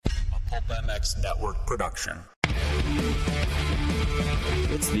Pulp MX Network production.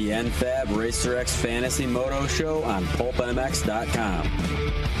 It's the NFAB Racer X Fantasy Moto Show on PulpMX.com.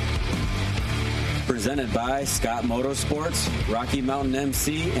 Presented by Scott Motorsports, Rocky Mountain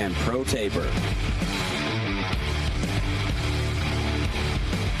MC, and Pro Taper.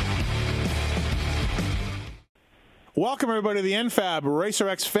 Welcome, everybody, to the NFAB Racer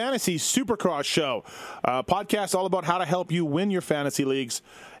X Fantasy Supercross Show. Podcast all about how to help you win your fantasy leagues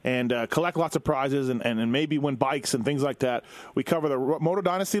and collect lots of prizes and maybe win bikes and things like that. We cover the Moto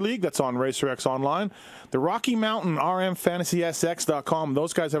Dynasty League that's on Racer X Online, the Rocky Mountain RMFantasySX.com.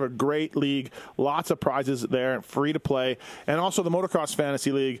 Those guys have a great league, lots of prizes there, free to play, and also the Motocross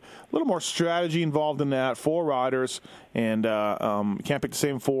Fantasy League. A little more strategy involved in that, 4 riders, and you can't pick the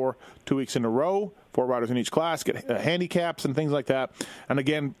same 4 2 weeks in a row. 4 riders in each class, get handicaps and things like that. And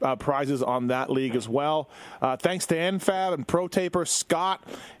again, prizes on that league as well. Thanks to NFAB and Pro Taper, Scott,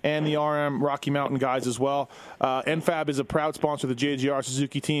 and the RM Rocky Mountain guys as well. NFAB is a proud sponsor of the JGR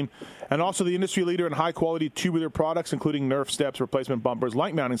Suzuki team and also the industry leader in high-quality tubular products, including Nerf steps, replacement bumpers,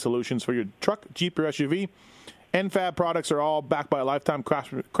 light mounting solutions for your truck, Jeep, or SUV. NFAB products are all backed by a lifetime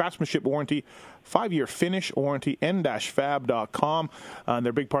craftsmanship warranty, 5-year finish warranty, n-fab.com. They're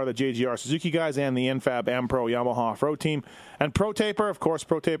a big part of the JGR Suzuki guys and the NFAB Ampro Yamaha off-road team. And Pro Taper, of course,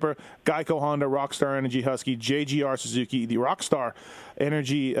 Pro Taper, Geico Honda, Rockstar Energy Husky, JGR Suzuki, the Rockstar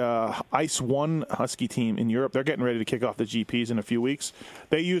Energy Ice 1 Husky team in Europe. They're getting ready to kick off the GPs in a few weeks.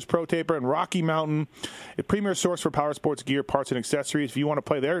 They use Pro Taper and Rocky Mountain, a premier source for power sports gear, parts, and accessories. If you want to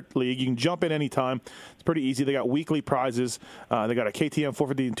play their league, you can jump in anytime. It's pretty easy. They got weekly prizes. They got a KTM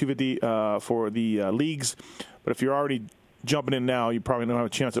 450 and 250 for the leagues. But if you're already jumping in now, you probably don't have a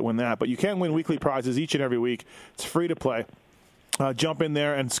chance to win that. But you can win weekly prizes each and every week. It's free to play. Jump in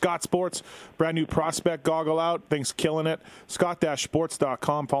there. And Scott Sports, brand new prospect goggle out. Things killing it.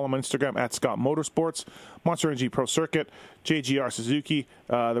 Scott-sports.com. Follow him on Instagram at Scott Motorsports. Monster Energy Pro Circuit, JGR Suzuki.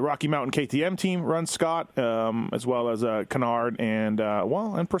 The Rocky Mountain KTM team runs Scott, as well as Kennard and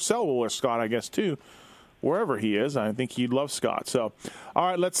Purcell will wear Scott, I guess, too. Wherever he is, I think he'd love Scott. So, all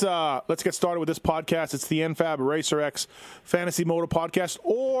right, let's get started with this podcast. It's the NFAB Racer X Fantasy Moto Podcast,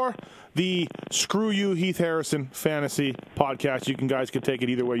 or the Screw You Heath Harrison Fantasy Podcast. You guys can take it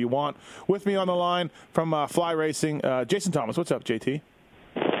either way you want. With me on the line from Fly Racing, Jason Thomas. What's up, JT?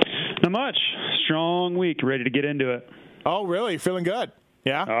 Not much. Strong week. Ready to get into it. Oh, really? Feeling good?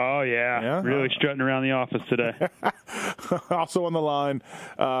 Yeah? Oh, yeah. Really strutting around the office today. Also on the line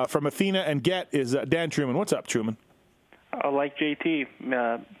from Athena and Get is Dan Truman. What's up, Truman? Like JT,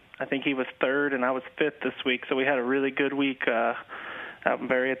 I think he was 3rd and I was 5th this week, so we had a really good week. I'm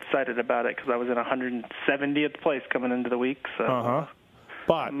very excited about it because I was in 170th place coming into the week, so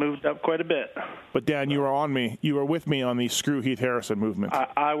but I moved up quite a bit. But, Dan, you were on me. You were with me on the Screw Heath Harrison movement.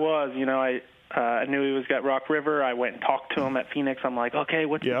 I was. I knew he was got Rock River. I went and talked to him at Phoenix. I'm like, okay,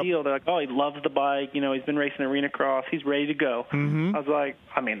 what's the deal? They're like, oh, he loves the bike. He's been racing arena cross. He's ready to go. Mm-hmm. I was like,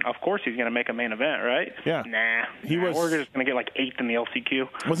 of course he's going to make a main event, right? Yeah. We're just going to get like 8th in the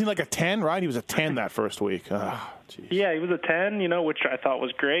LCQ. Was he like a 10, right? He was a 10 that first week. Yeah, he was a 10, which I thought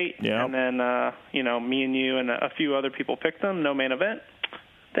was great. Yeah. And then, me and you and a few other people picked him. No main event.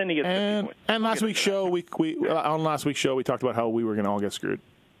 Then he gets 50 points. And last week's show, on last week's show, we talked about how we were going to all get screwed.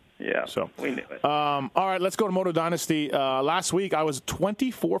 Yeah, so we knew it. All right, let's go to Moto Dynasty. Last week, I was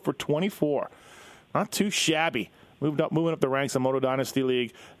 24 for 24. Not too shabby. Moving up the ranks in Moto Dynasty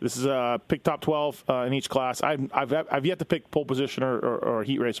League. This is pick top 12 in each class. I've yet to pick pole position or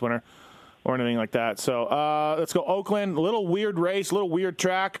heat race winner or anything like that. So let's go Oakland. A little weird race, a little weird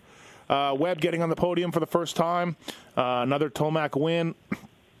track. Webb getting on the podium for the first time. Another Tomac win.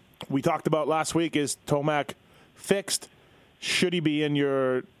 We talked about last week, is Tomac fixed? Should he be in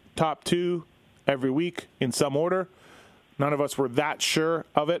your top 2 every week in some order? None of us were that sure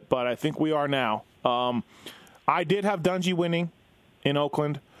of it, but I think we are now. I did have Dungey winning in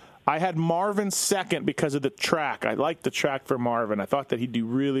Oakland. I had Marvin second because of the track. I liked the track for Marvin. I thought that he'd do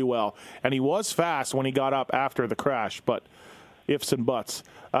really well. And he was fast when he got up after the crash, but ifs and buts.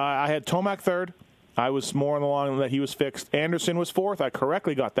 I had Tomac third. I was more on the line that he was fixed. Anderson was fourth. I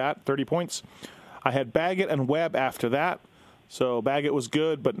correctly got that, 30 points. I had Baggett and Webb after that. So Baggett was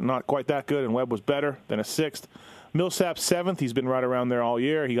good, but not quite that good, and Webb was better than a 6th. Millsap 7th. He's been right around there all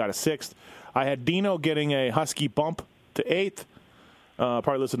year. He got a 6th. I had Dino getting a Husky bump to 8th.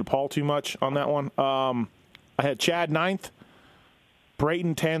 Probably listened to Paul too much on that one. I had Chad 9th.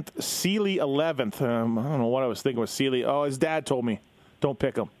 Brayton 10th. Seeley 11th. I don't know what I was thinking with Seeley. Oh, his dad told me, don't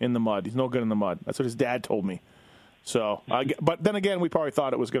pick him in the mud. He's no good in the mud. That's what his dad told me. So, but then again, we probably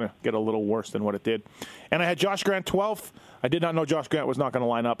thought it was going to get a little worse than what it did. And I had Josh Grant 12th. I did not know Josh Grant was not going to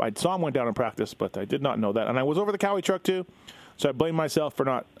line up. I saw him went down in practice, but I did not know that. And I was over the Cowie truck too, so I blame myself for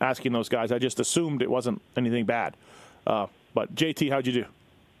not asking those guys. I just assumed it wasn't anything bad. But JT, how'd you do?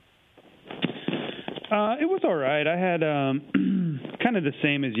 It was all right. I had kind of the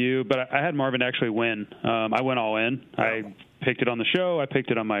same as you, but I had Marvin actually win. I went all in. I picked it on the show. I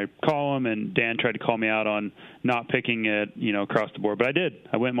picked it on my column, and Dan tried to call me out on not picking it, across the board. But I did.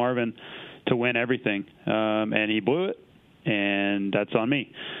 I went Marvin to win everything, and he blew it, and that's on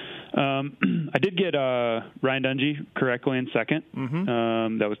me. I did get Ryan Dungey correctly in second.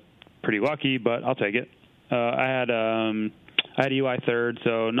 Mm-hmm. That was pretty lucky, but I'll take it. I had Eli third,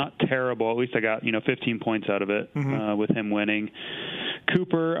 so not terrible. At least I got 15 points out of it with him winning.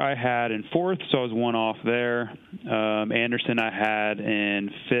 Cooper I had in fourth, so I was one off there. Anderson I had in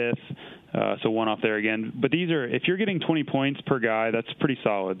fifth, so one off there again. But these are, if you're getting 20 points per guy, that's pretty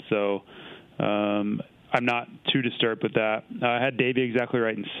solid. So I'm not too disturbed with that. I had Davey exactly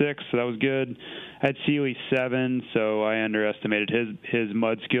right in sixth, so that was good. I had Seeley 7, so I underestimated his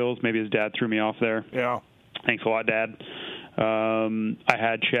mud skills. Maybe his dad threw me off there. Yeah. Thanks a lot, Dad. I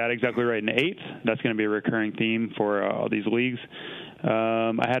had Chad exactly right in eighth. That's going to be a recurring theme for all these leagues.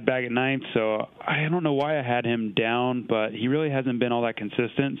 I had Baggett ninth, so I don't know why I had him down, but he really hasn't been all that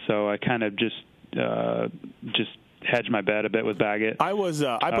consistent, so I kind of just hedged my bet a bit with Baggett. I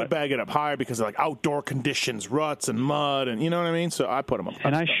put Baggett up higher because of outdoor conditions, ruts and mud, and you know what I mean. So I put him up.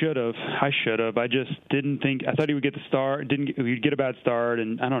 And I should have. I just didn't think. I thought he would get the start. He'd get a bad start,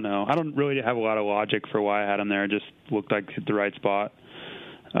 and I don't know. I don't really have a lot of logic for why I had him there. It just looked like hit the right spot.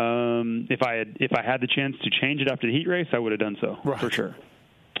 If I had the chance to change it after the heat race, I would have done so for sure.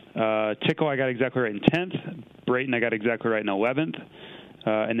 Tickle I got exactly right in 10th. Brayton I got exactly right in 11th.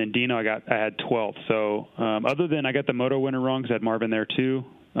 And then Dino I had 12th. So other than I got the moto winner wrong because I had Marvin there too,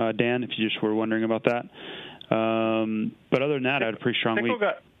 Dan, if you just were wondering about that. But other than that, I had a pretty strong week.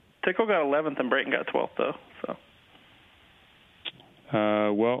 Tickle got 11th and Brayton got 12th though.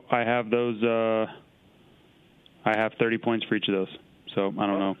 So. Well, I have those. I have 30 points for each of those. So I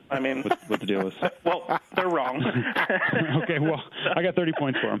don't know. I mean, what the deal is. Well, they're wrong. Okay, well, I got 30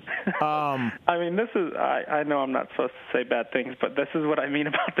 points for them. I mean, this is. I know I'm not supposed to say bad things, but this is what I mean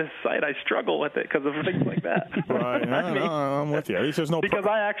about this site. I struggle with it because of things like that. Right. I'm with you. At least there's no. Because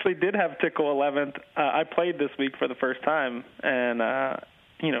I actually did have Tickle 11th. I played this week for the first time, and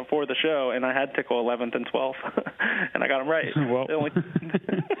for the show, and I had Tickle 11th and 12th, and I got them right. Well,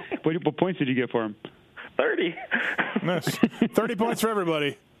 what points did you get for him? 30. Nice. 30 points for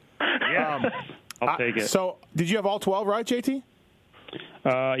everybody. Yeah. I'll take it. So, did you have all 12 right, JT?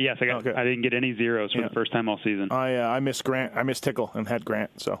 Yes, I got. Okay. I didn't get any zeros for the first time all season. I missed Grant. I missed Tickle and had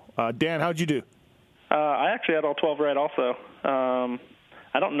Grant. So, Dan, how'd you do? I actually had all 12 right also.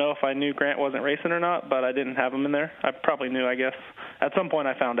 I don't know if I knew Grant wasn't racing or not, but I didn't have him in there. I probably knew, I guess. At some point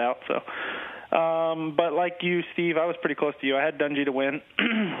I found out, so. But like you, Steve, I was pretty close to you. I had Dungey to win.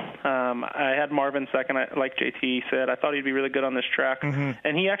 I had Marvin second. Like JT said, I thought he'd be really good on this track. Mm-hmm.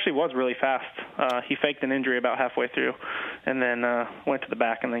 And he actually was really fast. He faked an injury about halfway through and then went to the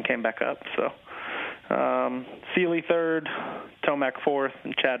back and then came back up. So Seeley third, Tomac fourth,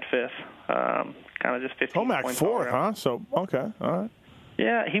 and Chad fifth. Kind of just 15 Tomac points. Tomac fourth, huh? So, okay, all right.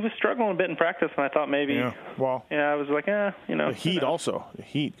 Yeah, he was struggling a bit in practice, and I thought maybe. Yeah, well. Yeah, I was like, The heat also. The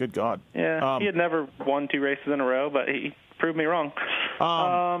heat, good God. Yeah, he had never won 2 races in a row, but he proved me wrong.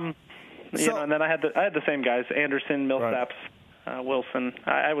 And then I had the same guys: Anderson, Millsaps, Wilson.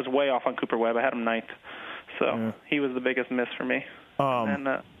 I was way off on Cooper Webb. I had him 9th, so he was the biggest miss for me.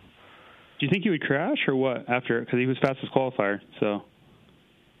 Do you think he would crash or what after? Because he was fastest qualifier. So.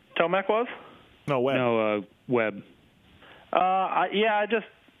 Tomac was? No, Webb. No, Webb. I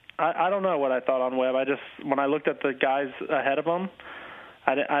don't know what I thought on Webb. When I looked at the guys ahead of him,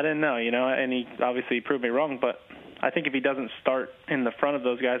 I didn't know, and he obviously proved me wrong, but I think if he doesn't start in the front of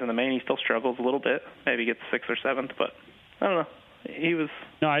those guys in the main, he still struggles a little bit. Maybe gets 6th or 7th, but I don't know. He was.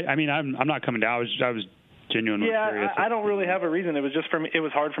 No, I mean, I'm not coming down. I was genuinely curious. I don't really have a reason. It was just for me. It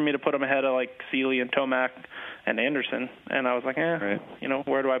was hard for me to put him ahead of like Seeley and Tomac and Anderson, and I was like, right.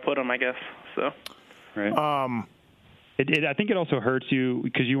 Where do I put him? I guess so. Right. I think it also hurts you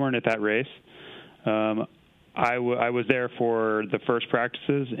because you weren't at that race. I was there for the first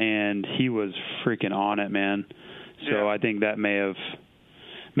practices, and he was freaking on it, man. So I think that may have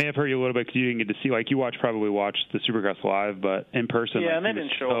hurt you a little bit because you didn't get to see. Like you probably watched the Supercross live, but in person, and they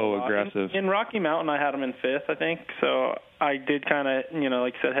didn't show so aggressive. In Rocky Mountain, I had him in 5th, I think. So I did kind of,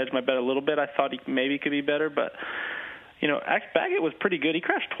 like I said, hedge my bet a little bit. I thought he maybe could be better, but. Baggett was pretty good. He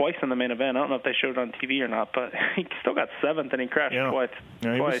crashed twice in the main event. I don't know if they showed it on TV or not, but he still got 7th, and he crashed twice.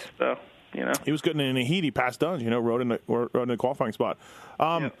 Yeah, he was getting in the heat. He passed Dunge, rode in the qualifying spot.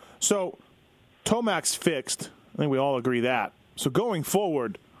 So Tomac's fixed. I think we all agree that. So going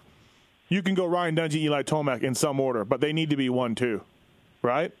forward, you can go Ryan Dungey, Eli Tomac in some order, but they need to be 1-2,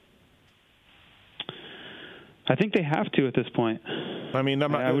 right? I think they have to at this point. I mean,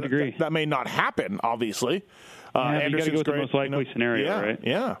 I would agree. That may not happen, obviously. You got to go with the most likely scenario, right?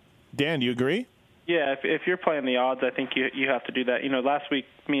 Yeah. Dan, do you agree? Yeah, if you're playing the odds, I think you have to do that. Last week,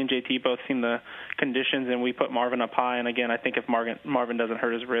 me and JT both seen the conditions, and we put Marvin up high. And, again, I think if Marvin doesn't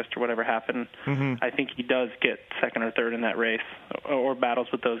hurt his wrist or whatever happened, I think he does get second or third in that race or battles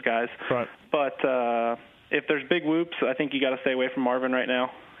with those guys. Right. But if there's big whoops, I think you got to stay away from Marvin right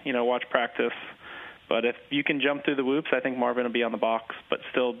now. Watch practice. But if you can jump through the whoops, I think Marvin will be on the box. But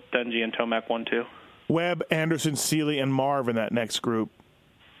still, Dungey and Tomac 1-2. Webb, Anderson, Seeley, and Marv in that next group.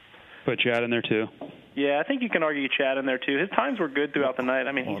 Put Chad in there, too. Yeah, I think you can argue Chad in there, too. His times were good throughout the night.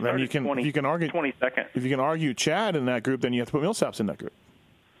 I mean, he started 22nd. If you can argue Chad in that group, then you have to put Millsaps in that group.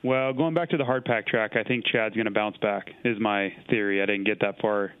 Well, going back to the hard pack track, I think Chad's going to bounce back, is my theory. I didn't get that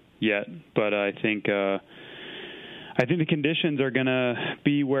far yet, but I think the conditions are going to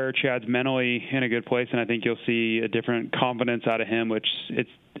be where Chad's mentally in a good place, and I think you'll see a different confidence out of him, which it's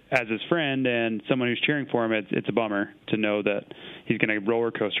as his friend and someone who's cheering for him, it's a bummer to know that he's going to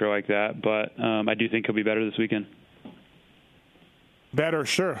roller coaster like that. But I do think he'll be better this weekend. Better,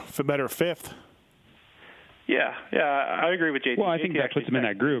 sure. Better fifth. Yeah, I agree with JT. Well, I think that puts him in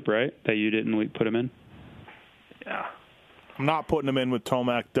that group, right, that you didn't put him in? Yeah. I'm not putting him in with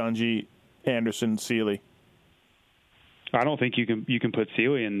Tomac, Dungey, Anderson, Seeley. I don't think you can put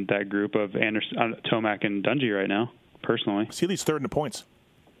Seeley in that group of Tomac and Dungey right now, personally. Seeley's third in the points.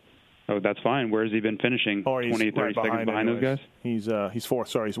 Oh, that's fine. Where has he been finishing? 20, 30 right seconds behind those guys? He's fourth.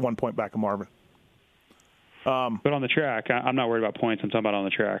 Sorry, he's 1 point back of Marvin. But on the track, I'm not worried about points. I'm talking about on the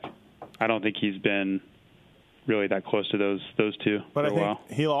track. I don't think he's been really that close to those two but for a while. But I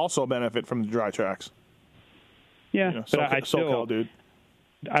think he'll also benefit from the dry tracks. Yeah, but I still, dude.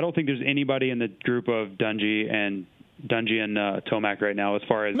 I don't think there's anybody in the group of Dungey and Tomac right now as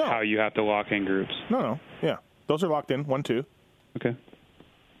far as how you have to lock in groups. No. Yeah. Those are locked in. 1-2. Okay.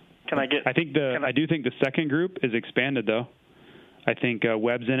 I do think the second group is expanded, though. I think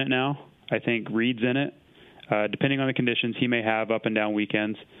Webb's in it now. I think Reed's in it. Depending on the conditions, he may have up and down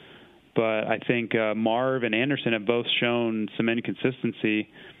weekends. But I think Marv and Anderson have both shown some inconsistency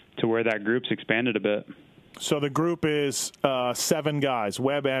to where that group's expanded a bit. So the group is 7 guys: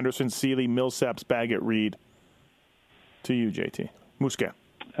 Webb, Anderson, Seeley, Millsaps, Baggett, Reed. To you, JT. Muscat.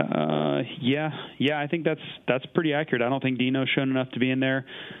 Yeah, I think that's pretty accurate. I don't think Dino's shown enough to be in there.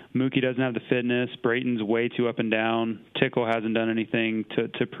 Mookie doesn't have the fitness. Brayton's way too up and down. Tickle hasn't done anything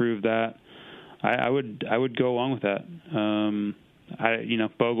to prove that. I would go along with that.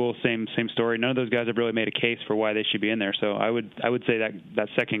 Bogle, same story. None of those guys have really made a case for why they should be in there. So I would say that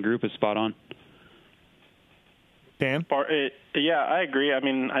second group is spot on. Dan? Yeah, I agree. I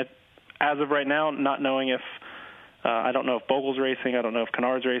mean, as of right now, not knowing if I don't know if Bogle's racing. I don't know if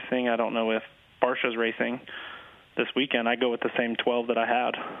Kennard's racing. I don't know if Barsha's racing this weekend. I go with the same 12 that I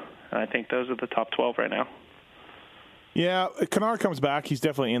had. And I think those are the top 12 right now. Yeah, Kennard comes back. He's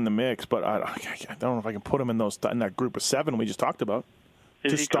definitely in the mix, but I don't know if I can put him in that group of 7 we just talked about.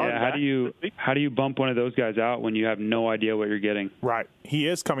 How do you bump one of those guys out when you have no idea what you're getting? Right. He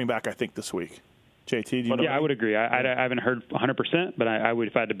is coming back, I think, this week. JT, do you know? Yeah, I would agree. I haven't heard 100%, but I would,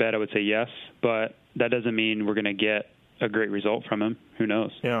 if I had to bet, I would say yes. But that doesn't mean we're going to get a great result from him. Who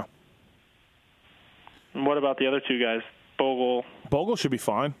knows? Yeah. And what about the other 2 guys? Bogle should be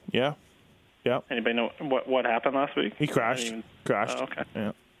fine. Yeah. Yeah. Anybody know what happened last week? He crashed. Oh, okay.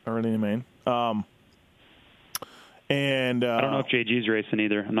 Yeah. Early in the main. And I don't know if JG's racing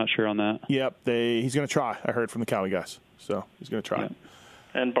either. I'm not sure on that. Yep. He's going to try. I heard from the Cali guys, so he's going to try. Yeah.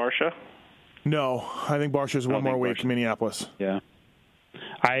 And Barsha? No, I think Barsha's one more week in Minneapolis. Yeah.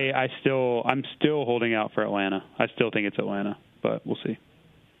 I'm still holding out for Atlanta. I still think it's Atlanta, but we'll see.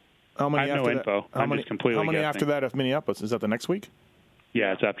 How many I have no info. How many guessing. after that if Minneapolis? Is that the next week?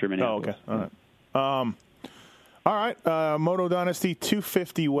 Yeah, it's after Minneapolis. Oh, okay. All right. Moto Dynasty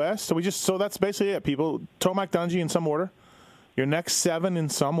 250 West. So that's basically it, people. Tomac, Dungey in some order. Your next 7 in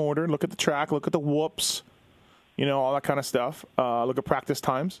some order. Look at the track. Look at the whoops. All that kind of stuff. Look at practice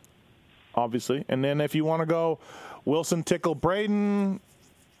times, obviously. And then if you want to go Wilson, Tickle, Braden,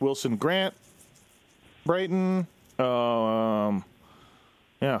 Wilson, Grant, Brayton. Good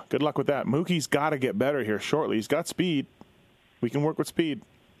luck with that. Mookie's got to get better here shortly. He's got speed. We can work with speed.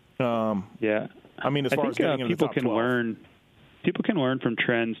 Yeah. I mean, as far as getting into the top 12. People can learn from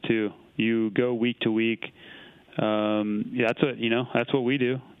trends too. You go week to week. That's what we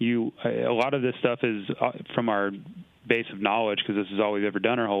do. A lot of this stuff is from our base of knowledge because this is all we've ever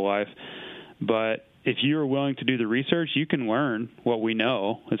done our whole life. But if you're willing to do the research, you can learn what we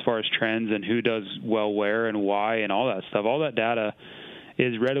know as far as trends and who does well where and why and all that stuff. All that data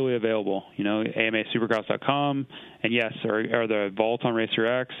is readily available. AMASupercross.com, and yes, or the Vault on Racer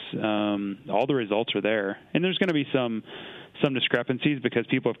X. All the results are there, and there's going to be some discrepancies because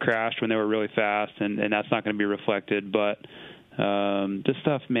people have crashed when they were really fast, and that's not going to be reflected. But this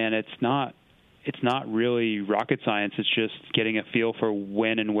stuff, man, it's not really rocket science. It's just getting a feel for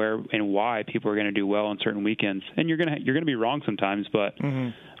when and where and why people are going to do well on certain weekends. And you're going to be wrong sometimes, but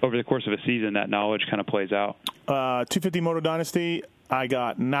over the course of a season, that knowledge kind of plays out. 250 Moto Dynasty, I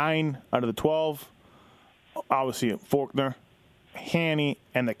got 9 out of the 12. Obviously, Faulkner, Hanny,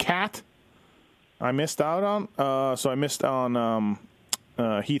 and the Cat I missed out on. So I missed on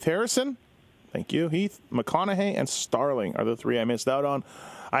Heath Harrison. Thank you, Heath. McConaughey and Starling are the 3 I missed out on.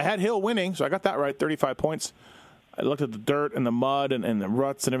 I had Hill winning, so I got that right, 35 points. I looked at the dirt and the mud and the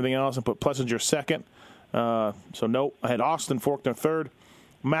ruts and everything else and put Plessinger second. So nope. I had Austin Faulkner third,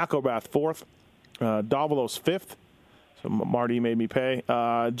 McElrath fourth, Davalos fifth. So Marty made me pay.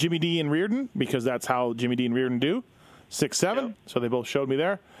 Jimmy D and Reardon, because that's how Jimmy D and Reardon do, 6-7. Yep. So they both showed me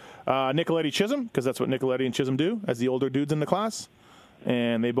there. Nicoletti Chisholm, because that's what Nicoletti and Chisholm do as the older dudes in the class.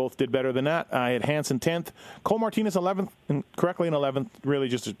 And they both did better than that. I had Hansen 10th, Cole Martinez 11th, and correctly in 11th, really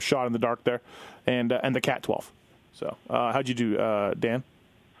just a shot in the dark there, and the Cat 12th. So how'd you do, Dan?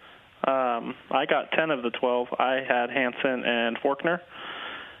 I got 10 of the 12. I had Hansen and Faulkner,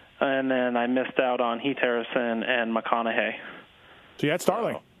 and then I missed out on Heath Harrison and McConaughey. So you had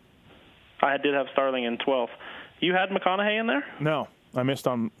Starling. So I did have Starling in 12th. You had McConaughey in there? No, I missed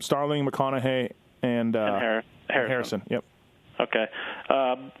on Starling, McConaughey, and Harrison. Yep. Okay.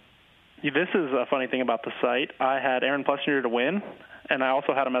 This is a funny thing about the site. I had Aaron Plessinger to win, and I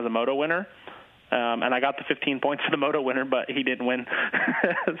also had him as a moto winner. And I got the 15 points for the moto winner, but he didn't win.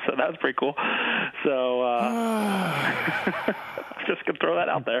 So that was pretty cool. So I'm just going to throw that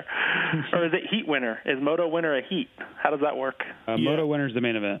out there. Or is it heat winner? Is moto winner a heat? How does that work? Moto winner is the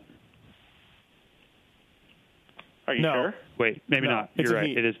main event. Are you sure? Wait, maybe not. You're right.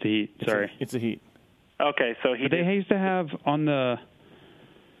 Heat. It is the heat. Sorry. It's a heat. Okay, so they used to have on the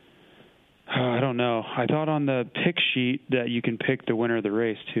I don't know. I thought on the pick sheet that you can pick the winner of the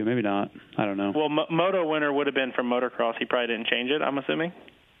race, too. Maybe not. I don't know. Well, moto winner would have been from motocross. He probably didn't change it, I'm assuming.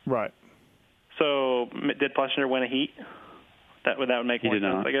 Right. So did Plessinger win a heat? That would make more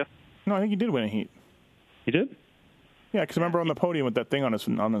sense, I guess. No, I think he did win a heat. He did? Yeah, because I remember on the podium with that thing on his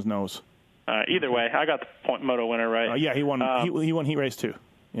nose. Either way, I got the moto winner right. Yeah, he won. He won heat race, too.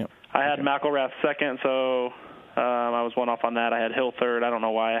 Yeah. I had McElrath second, so I was one off on that. I had Hill third. I don't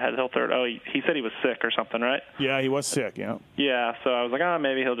know why I had Hill third. Oh, he said he was sick or something, right? Yeah, he was sick, yeah. Yeah, so I was like,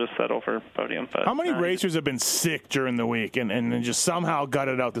 maybe he'll just settle for podium. But how many racers have been sick during the week and just somehow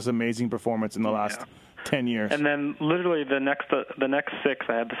gutted out this amazing performance in the last 10 years? And then literally the next 6,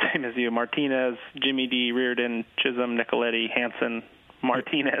 I had the same as you. Martinez, Jimmy D, Reardon, Chisholm, Nicoletti, Hansen,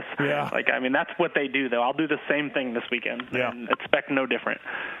 Martinez. Yeah. That's what they do, though. I'll do the same thing this weekend and expect no different.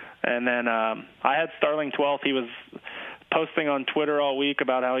 And then I had Starling 12th. He was posting on Twitter all week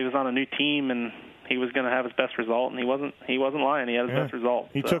about how he was on a new team and he was going to have his best result, and he wasn't lying. He had his best result.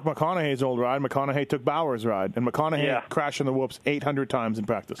 He took McConaughey's old ride. McConaughey took Bauer's ride, and McConaughey crashed in the whoops 800 times in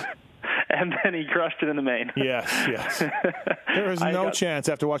practice. And then he crushed it in the main. Yes. There is no chance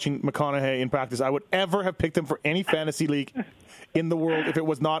after watching McConaughey in practice I would ever have picked him for any fantasy league in the world if it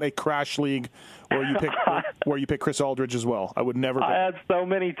was not a crash league where you pick Chris Aldridge as well. I would never pick I had so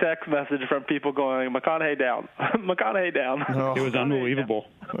many text messages from people going, McConaughey down. McConaughey down. Oh. It was unbelievable.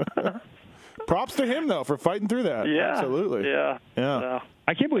 Props to him, though, for fighting through that. Yeah. Absolutely. Yeah.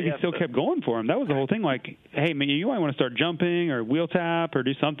 I can't believe he still kept going for him. That was the whole thing. Like, hey, man, you might want to start jumping or wheel tap or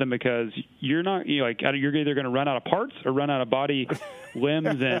do something because you're either going to run out of parts or run out of body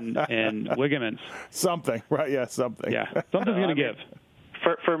limbs and ligaments. Something, right? Yeah, something. Yeah, something's going to give.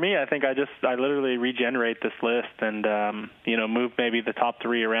 For me, I think I literally regenerate this list and move maybe the top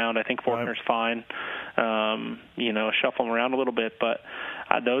 3 around. I think Faulkner's fine. Shuffle them around a little bit, but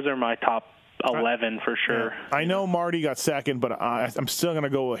those are my top 11 for sure. Yeah. I know Marty got second, but I'm still going to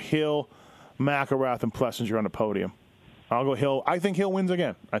go with Hill, McElrath, and Plessinger on the podium. I'll go Hill. I think Hill wins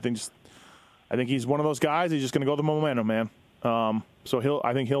again. I think he's one of those guys. He's just going to go the momentum, man.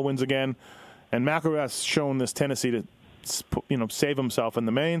 I think Hill wins again, and McElrath's shown this tendency to save himself in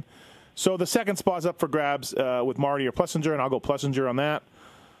the main. So the second spot's up for grabs with Marty or Plessinger, and I'll go Plessinger on that.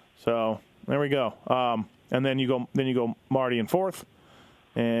 So there we go. And then you go Marty in fourth,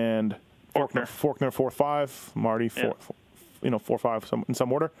 and Faulkner 4-5, Marty 4, 4-5 in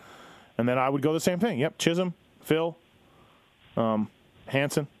some order, and then I would go the same thing. Yep, Chisholm, Phil,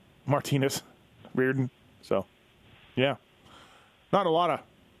 Hansen, Martinez, Reardon. So yeah, not a lot of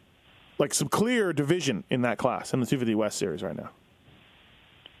some clear division in that class in the 250 West Series right now.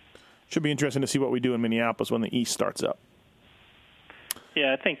 Should be interesting to see what we do in Minneapolis when the East starts up.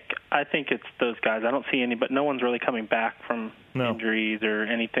 Yeah, I think it's those guys. I don't see any, but no one's really coming back from injuries or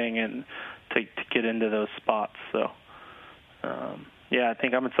anything, and to get into those spots. So, I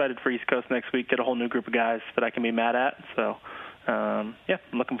think I'm excited for East Coast next week. Get a whole new group of guys that I can be mad at. So, I'm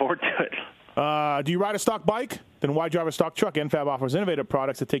looking forward to it. Do you ride a stock bike? Then why drive a stock truck? NFAB offers innovative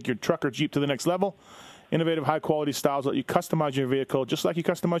products that take your truck or Jeep to the next level. Innovative, high-quality styles let you customize your vehicle just like you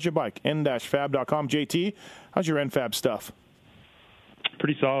customize your bike. N-fab.com. JT, how's your NFAB stuff?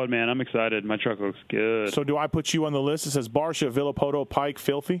 Pretty solid, man. I'm excited. My truck looks good. So do I put you on the list? It says Barsha, Villapoto, Pike,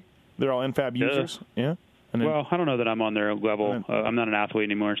 Filthy. They're all NFAB users? Yeah. And then, well, I don't know that I'm on their level. I'm not an athlete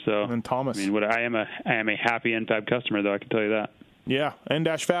anymore. So. And then Thomas. I mean, I am a happy NFAB customer, though, I can tell you that. Yeah,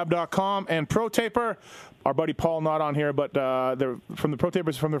 N-fab.com. And Pro Taper, our buddy Paul not on here, but they're from the Pro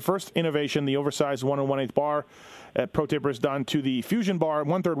Tapers, from their first innovation, the oversized 1 1/8 bar at Pro Taper is done to the Fusion bar,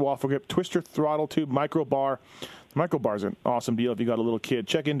 1/3 waffle grip, twister throttle tube, micro bar. The micro bars are an awesome deal if you got a little kid.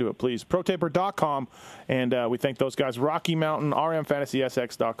 Check into it, please. ProTaper.com, and we thank those guys. Rocky Mountain,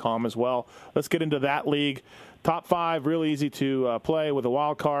 RMFantasySX.com as well. Let's get into that league. Top 5, real easy to play with a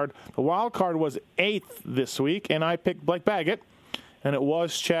wild card. The wild card was 8th this week, and I picked Blake Baggett. And it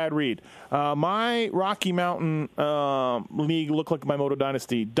was Chad Reed. My Rocky Mountain league looked like my Moto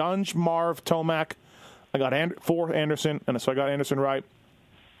Dynasty. Dunge, Marv, Tomac. I got 4 Anderson, and so I got Anderson right.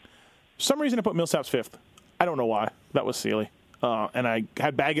 For some reason I put Millsaps 5th. I don't know why. That was silly. And I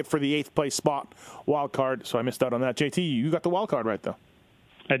had Baggett for the 8th place spot, wild card, so I missed out on that. JT, you got the wild card right, though.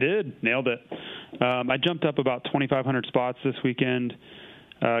 I did. Nailed it. I jumped up about 2,500 spots this weekend.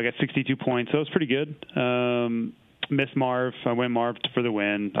 I got 62 points, so it was pretty good. Missed Marv. I went Marv for the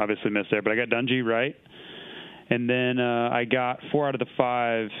win. Obviously missed there, but I got Dungy right. And then I got 4 out of the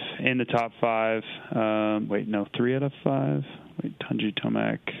 5 in the top 5. 3 out of 5. Dungy,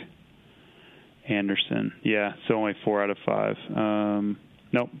 Tomac, Anderson. Yeah, so only 4 out of 5.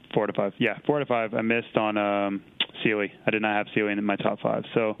 4 out of 5. Yeah, 4 out of 5. I missed on Sealy. I did not have Sealy in my top 5.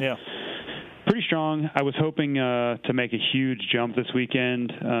 So yeah. Pretty strong. I was hoping to make a huge jump this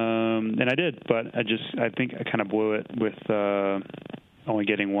weekend, and I did, but I think I kind of blew it with only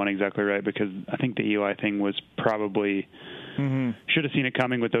getting 1 exactly right, because I think the Eli thing was probably should have seen it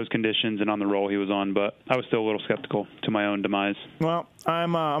coming with those conditions and on the roll he was on, but I was still a little skeptical to my own demise. Well,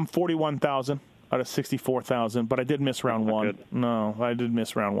 I'm 41,000 out of 64,000, but I did miss round 1. Good. No, I did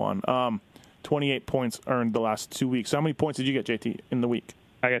miss round 1. 28 points earned the last 2 weeks. How many points did you get, JT, in the week?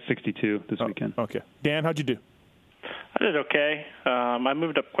 I got 62 this weekend. Okay. Dan, how'd you do? I did okay. I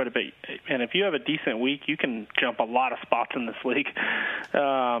moved up quite a bit. And if you have a decent week, you can jump a lot of spots in this league.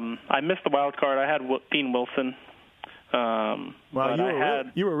 I missed the wild card. I had Dean Wilson.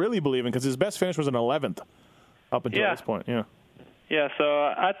 You were really believing, because his best finish was an 11th up until this point. Yeah. Yeah, so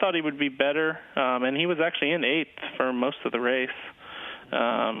I thought he would be better. And he was actually in 8th for most of the race.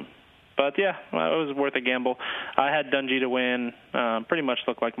 But, yeah, it was worth a gamble. I had Dungy to win. Pretty much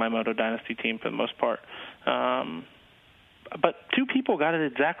looked like my Moto Dynasty team for the most part. But 2 people got it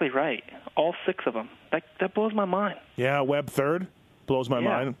exactly right, all 6 of them. That blows my mind. Yeah, Webb 3rd. Blows my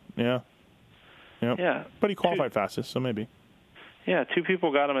mind. Yeah. Yep. Yeah. But he qualified fastest, so maybe. Yeah, 2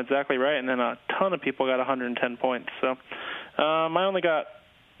 people got him exactly right, and then a ton of people got 110 points. So I only got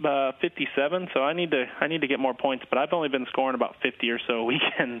 57, so I need to get more points, but I've only been scoring about 50 or so a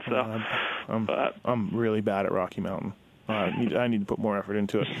weekend. So I'm really bad at Rocky Mountain. I need to put more effort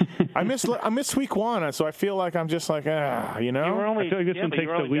into it. I missed week 1, so I feel like I'm just like I feel like this one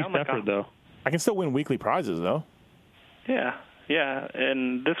takes the least effort, though. I can still win weekly prizes, though. Yeah,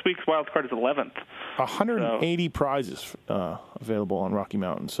 and this week's wild card is 11th. 180 prizes available on Rocky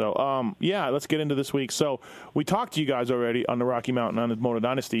Mountain. So, let's get into this week. So, we talked to you guys already on the Rocky Mountain, on the Moto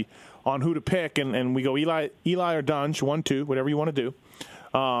Dynasty, on who to pick, and we go Eli or Dunge, 1, 2, whatever you want to do.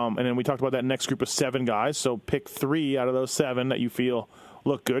 And then we talked about that next group of 7 guys. So, pick 3 out of those 7 that you feel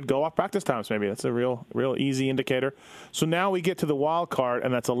look good. Go off practice times, maybe. That's a real easy indicator. So, now we get to the wild card,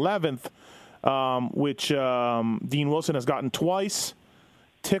 and that's 11th. Which Dean Wilson has gotten twice.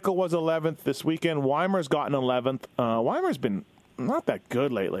 Tickle was 11th this weekend. Weimer's gotten 11th. Weimer's been not that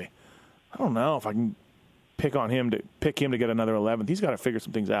good lately. I don't know if I can pick him to get another 11th. He's got to figure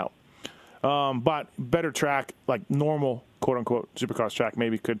some things out. But better track, like normal quote-unquote Supercross track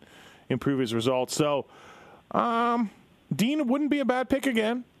maybe could improve his results. So Dean wouldn't be a bad pick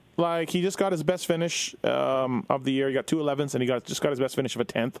again. Like, he just got his best finish of the year. He got 2 11ths, and he just got his best finish of a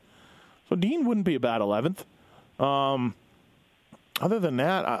 10th. So Dean wouldn't be a bad 11th. Other than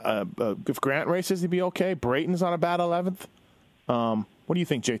that, if Grant races, he'd be okay. Brayton's not a bad 11th. What do you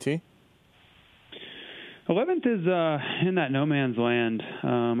think, JT? 11th is in that no man's land.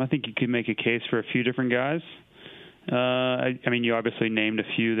 I think you could make a case for a few different guys. I mean, you obviously named a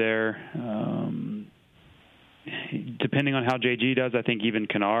few there. Depending on how JG does, I think even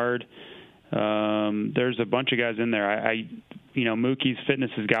Kennard. There's a bunch of guys in there. Mookie's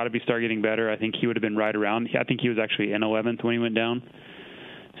fitness has got to start getting better. I think he would have been right around. I think he was actually in 11th when he went down.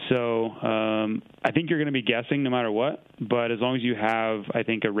 So I think you're going to be guessing no matter what. But as long as you have, I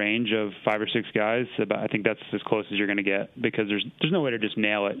think, a range of 5 or 6 guys, I think that's as close as you're going to get, because there's no way to just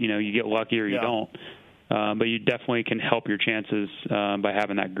nail it. You get lucky or you don't. But you definitely can help your chances by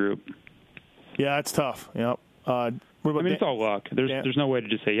having that group. Yeah, it's tough. Yep. It's all luck. There's no way to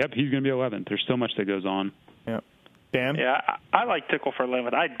just say, yep, he's going to be 11th. There's so much that goes on. Yeah. Dan? Yeah, I like Tickle for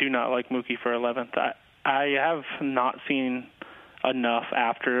 11th. I do not like Mookie for 11th. I have not seen enough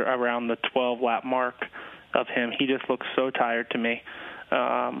after around the 12-lap mark of him. He just looks so tired to me.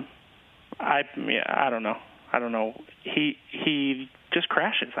 I don't know. He just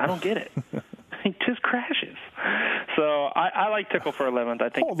crashes. I don't get it. He just crashes. So I like Tickle for 11th. I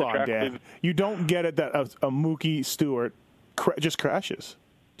think. Hold on, Dan. You don't get it that a Mookie Stewart just crashes.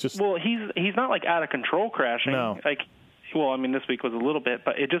 Well, he's not like out of control crashing. No. This week was a little bit,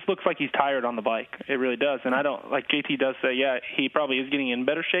 but it just looks like he's tired on the bike. It really does. And I don't, like JT does say, yeah, he probably is getting in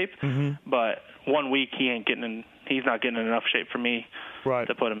better shape, but 1 week he's not getting in enough shape for me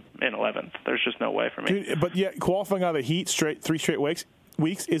to put him in 11th. There's just no way for me. Dude, but yeah, qualifying out of the heat 3 straight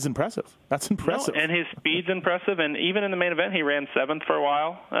weeks is impressive. That's impressive. No, and his speed's impressive, and even in the main event, he ran 7th for a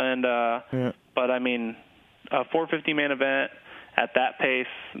while. And but I mean, a 450 main event at that pace,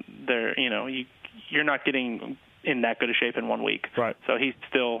 you're not getting in that good a shape in 1 week. Right. So he's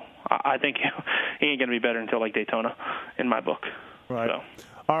still, I think he ain't going to be better until like Daytona, in my book. Right. So.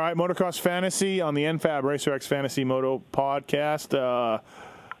 All right, Motocross Fantasy on the NFAB RacerX Fantasy Moto podcast.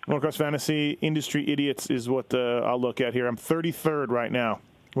 Motocross Fantasy Industry Idiots is what I'll look at here. I'm 33rd right now.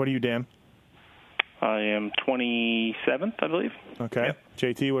 What are you, Dan? I am 27th, I believe. Okay. Yep.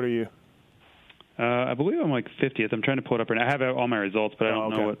 JT, what are you? I believe I'm like 50th. I'm trying to pull it up right now. I have all my results, but I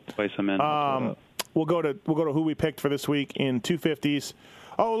don't know what place I'm in. We'll go to who we picked for this week in 250s.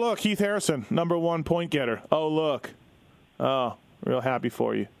 Oh, look, Heath Harrison, number 1 point getter. Oh, look. Oh, real happy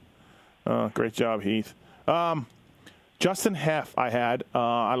for you. Great job, Heath. Justin Heff I had.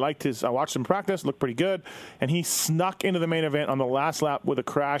 I liked I watched him practice, looked pretty good, and he snuck into the main event on the last lap with a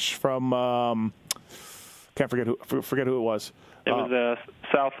crash from can't forget who it was. It was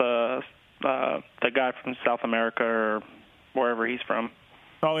the guy from South America or wherever he's from.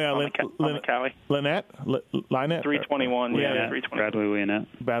 Oh, yeah, Lynette? 321, yeah, 321.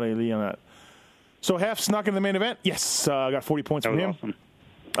 Bradley Leonette. So Heff snuck in the main event. Yes, I got 40 points from him.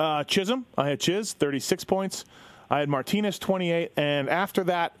 Awesome. Chisholm, I had Chiz, 36 points. I had Martinez, 28. And after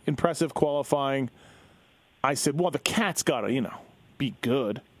that impressive qualifying, I said, well, the cat's got to, be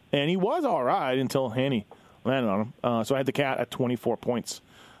good. And he was all right until Haney landed on him. So I had the cat at 24 points.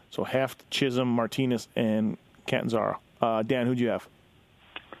 So Heff, Chisholm, Martinez, and Catanzaro. Dan, who'd you have?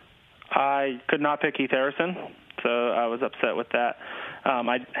 I could not pick Heath Harrison, so I was upset with that.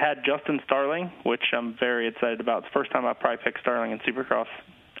 I had Justin Starling, which I'm very excited about. It's the first time I probably picked Starling in Supercross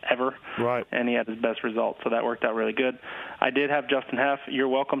ever. Right. And he had his best result, so that worked out really good. I did have Justin Heff. You're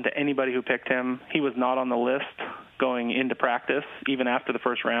welcome to anybody who picked him. He was not on the list going into practice, even after the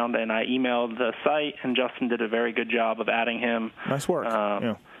first round, and I emailed the site, and Justin did a very good job of adding him. Nice work.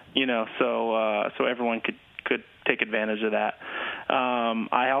 So everyone could take advantage of that.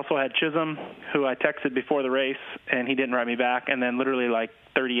 I also had Chisholm, who I texted before the race, and he didn't write me back. And then literally like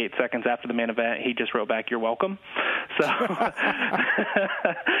 38 seconds after the main event, he just wrote back, "You're welcome." So,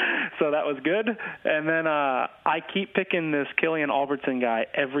 so that was good. And then I keep picking this Killian Albertson guy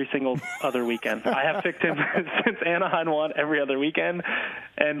every single other weekend. I have picked him since Anaheim won every other weekend.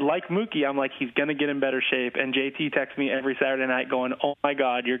 And like Mookie, I'm like, he's going to get in better shape. And JT texts me every Saturday night going, "Oh, my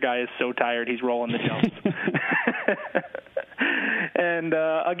God, your guy is so tired. He's rolling the jumps." And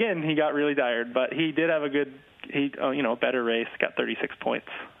again, he got really tired, but he did have a better race. Got 36 points.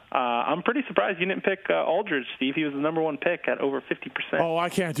 I'm pretty surprised you didn't pick Aldridge, Steve. He was the number 1 pick at over 50%. Oh, I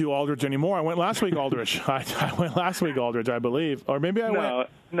can't do Aldridge anymore. I went last week Aldridge. I went last week Aldridge, I believe, or maybe I went.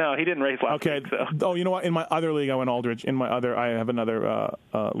 No, he didn't race last week. So. Oh, you know what? In my other league, I went Aldridge. I have another.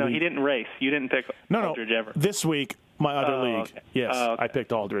 No, league. He didn't race. You didn't pick Aldridge ever. This week, My other league. Okay. Yes, Okay. I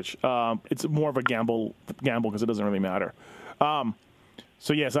picked Aldrich. It's more of a gamble because it doesn't really matter.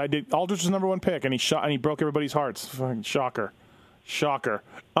 So yes, I did. Aldrich was number one pick, and he broke everybody's hearts. Fucking shocker.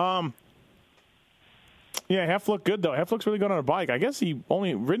 Yeah, Hef looked good though. Hef looks really good on a bike. I guess he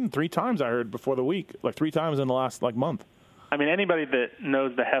only ridden 3 times. I heard before the week, like 3 times in the last month. I mean, anybody that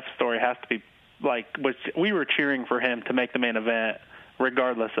knows the Hef story has to be we were cheering for him to make the main event,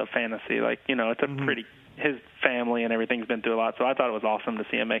 regardless of fantasy. It's a pretty. His family and everything's been through a lot, so I thought it was awesome to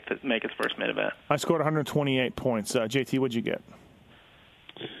see him make his first main event. I scored 128 points. JT, what'd you get?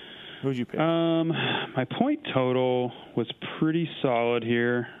 Who'd you pick? My point total was pretty solid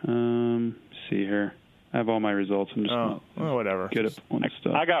here. See here. I have all my results. I'm just whatever. Good at pulling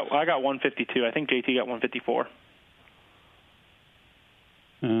stuff. I got 152. I think JT got 154.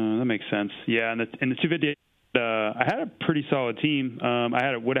 That makes sense. Yeah, in the 250, I had a pretty solid team.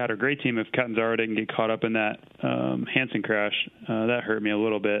 I would have had a great team if Catanzaro didn't get caught up in that Hansen crash. That hurt me a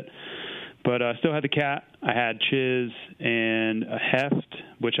little bit. But I still had the Cat. I had Chiz and a Heft,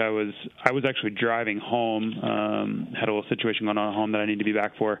 which I was actually driving home. Had a little situation going on at home that I need to be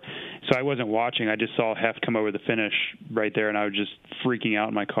back for. So I wasn't watching. I just saw Heft come over the finish right there, and I was just freaking out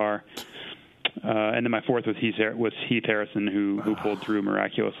in my car. And then my fourth was Heath Harrison, who pulled through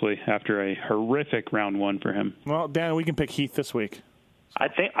miraculously after a horrific round 1 for him. Well, Dan, we can pick Heath this week. I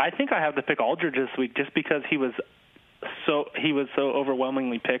think I have to pick Aldridge this week just because he was so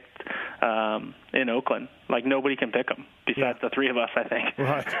overwhelmingly picked in Oakland. Like nobody can pick him besides the 3 of us, I think.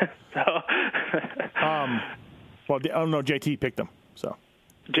 Right. JT picked him. So.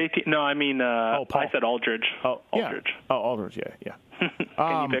 JT? No, I mean I said Aldridge. Aldridge. Yeah. Aldridge. Yeah.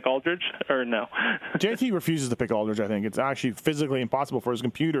 Can you pick Aldridge or no? JT refuses to pick Aldridge. I think it's actually physically impossible for his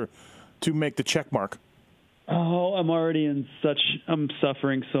computer to make the check mark. Oh, I'm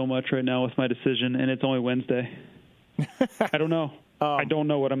suffering so much right now with my decision, and it's only Wednesday. I don't know. I don't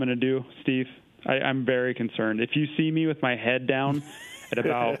know what I'm going to do, Steve. I'm very concerned. If you see me with my head down at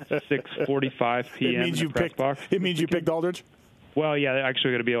about 6:45 p.m. It means you picked Aldridge? Well, yeah,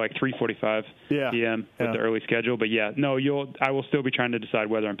 actually going to be like 3:45 p.m. with the early schedule. But yeah, no, I will still be trying to decide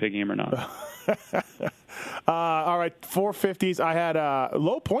whether I'm picking him or not. All right, 450s. I had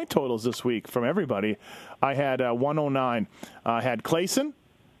low point totals this week from everybody. I had 109. I had Clayson,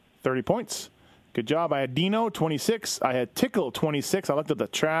 30 points. Good job. I had Dino, 26. I had Tickle, 26. I looked at the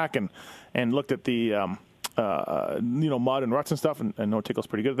track and looked at the mud and ruts and stuff, and no, Tickle's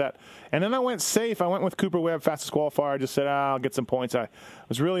pretty good at that. And then I went safe. I went with Cooper Webb, fastest qualifier. I just said, I'll get some points. I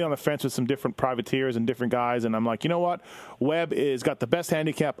was really on the fence with some different privateers and different guys, and I'm like, you know what? Webb is got the best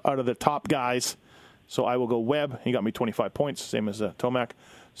handicap out of the top guys, so I will go Webb. He got me 25 points, same as Tomac.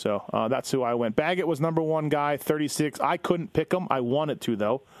 So that's who I went. Baggett was number 1 guy, 36. I couldn't pick him. I wanted to,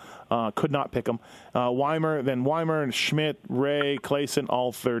 though. Could not pick him. Weimer and Schmidt, Ray, Clayson,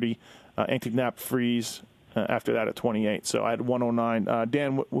 all 30. Antignapp, Freeze after that at 28. So I had 109.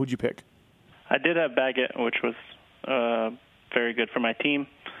 Dan, who'd you pick? I did have Baggett, which was very good for my team.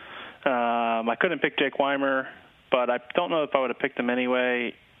 I couldn't pick Jake Weimer, but I don't know if I would have picked him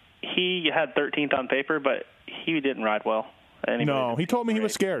anyway. He had 13th on paper, but he didn't ride well. No, he told me he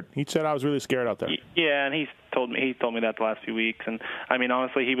was scared. He said I was really scared out there. Yeah, and he told me that the last few weeks. And I mean,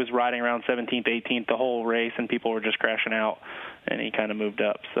 honestly, he was riding around 17th, 18th the whole race, and people were just crashing out, and he kind of moved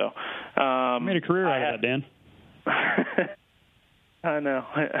up. So made a career out of that, Dan. I know.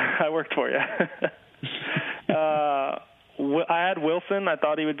 I worked for you. I had Wilson. I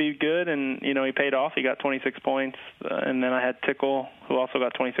thought he would be good, and he paid off. He got 26 points, and then I had Tickle, who also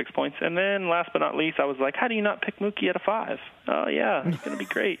got 26 points. And then, last but not least, I was like, how do you not pick Mookie at a 5? Oh yeah, it's gonna be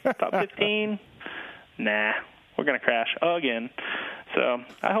great. Top 15. Nah, we're gonna crash again. So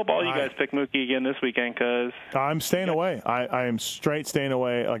I hope all you guys pick Mookie again this weekend, because I'm staying away. I am straight staying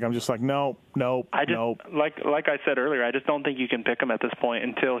away. Like I'm just like nope. Like I said earlier, I just don't think you can pick him at this point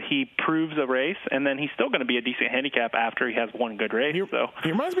until he proves a race, and then he's still going to be a decent handicap after he has one good race. He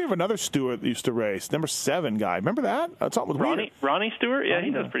reminds me of another Stewart that used to race, number 7 guy. Remember that? That's something weird. Ronnie Stewart. Yeah,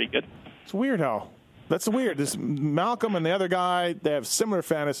 he does pretty good. It's weird how that's weird. This Malcolm and the other guy, they have similar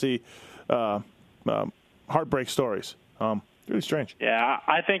fantasy heartbreak stories. Really strange. Yeah,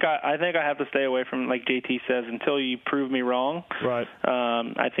 I think I have to stay away from, like JT says, until you prove me wrong. Right.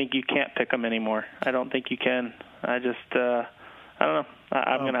 I think you can't pick him anymore. I don't think you can. I just I don't know.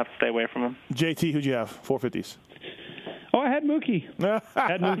 I'm going to have to stay away from him. JT, who'd you have? 450s. Oh, I had Mookie.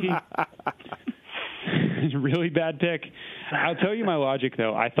 Really bad pick. I'll tell you my logic,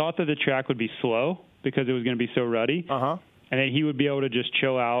 though. I thought that the track would be slow because it was going to be so ruddy. Uh-huh. And that he would be able to just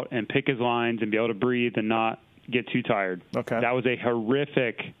chill out and pick his lines and be able to breathe and not get too tired. Okay. That was a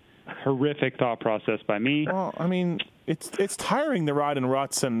horrific horrific thought process by me. Well, I mean, it's tiring to ride in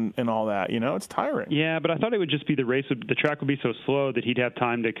ruts and all that. It's tiring. Yeah, but I thought it would just be the track would be so slow that he'd have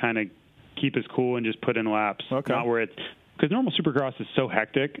time to kind of keep his cool and just put in laps. Okay. Not where because normal Supercross is so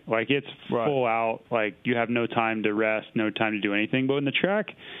hectic. Like, it's full out. Like, you have no time to rest, no time to do anything. But in the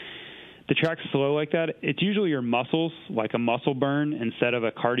track's slow like that, it's usually your muscles, like a muscle burn instead of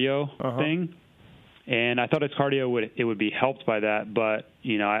a cardio thing. And I thought his cardio would be helped by that, but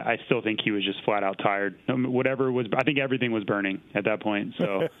I still think he was just flat out tired. I think everything was burning at that point.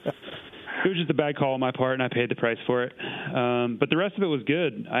 So it was just a bad call on my part, and I paid the price for it. But the rest of it was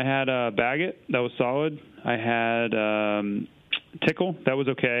good. I had Baggett, that was solid. I had Tickle, that was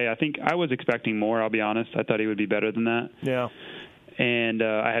okay. I think I was expecting more. I'll be honest. I thought he would be better than that. Yeah. And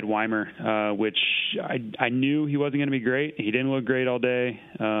I had Weimer, which I knew he wasn't going to be great. He didn't look great all day,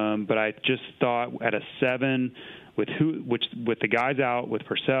 but I just thought at a 7, with the guys out, with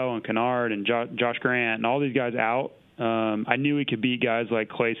Purcell and Kennard and Josh Grant and all these guys out, I knew he could beat guys like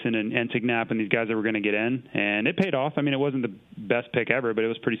Clayson and Entignap and these guys that were going to get in, and it paid off. I mean, it wasn't the best pick ever, but it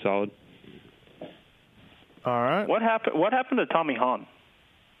was pretty solid. All right. What happened to Tommy Hahn?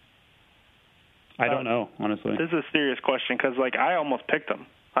 I don't know, honestly. This is a serious question because, I almost picked him.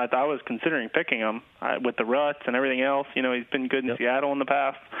 I was considering picking him with the ruts and everything else. He's been good in Seattle in the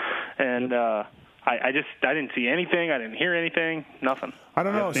past, and I didn't see anything. I didn't hear anything. Nothing. I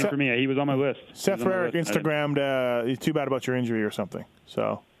don't know. Same for me. He was on my list. Seth Frerick Instagrammed, "It's too bad about your injury" or something.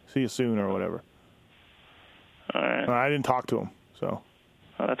 So see you soon or whatever. All right. I didn't talk to him, so.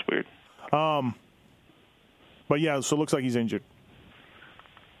 Oh, that's weird. But yeah, so it looks like he's injured.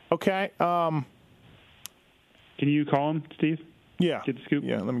 Okay. Can you call him, Steve? Yeah. Get the scoop?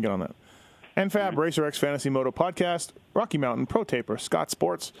 Yeah, let me get on that. NFAB, Racer X Fantasy Moto Podcast, Rocky Mountain Pro Taper, Scott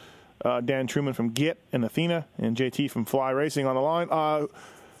Sports, Dan Truman from Git and Athena, and JT from Fly Racing on the line.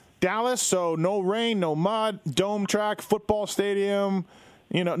 Dallas, so no rain, no mud, dome track, football stadium.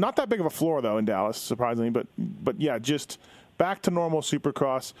 Not that big of a floor, though, in Dallas, surprisingly. But yeah, just back to normal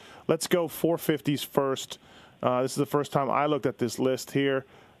Supercross. Let's go 450s first. This is the first time I looked at this list here.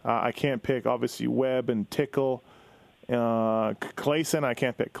 I can't pick, obviously, Webb and Tickle. Clayson, I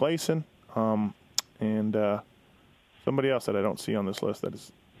can't pick Clayson. And somebody else that I don't see on this list that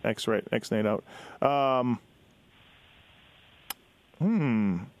is X-nayed out.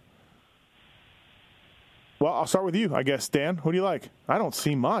 Well, I'll start with you, I guess, Dan. Who do you like? I don't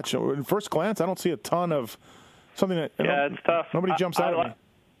see much. At first glance, I don't see a ton of something that... it's tough. Nobody jumps out at me.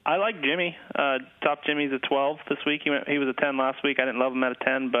 I like Jimmy. Top Jimmy's a 12 this week. He was a 10 last week. I didn't love him at a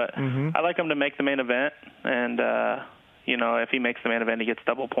 10, but I like him to make the main event. And, if he makes the main event, he gets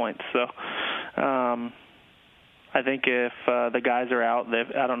double points. So I think if the guys are out,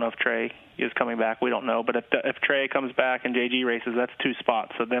 I don't know if Trey is coming back. We don't know. But if Trey comes back and JG races, that's 2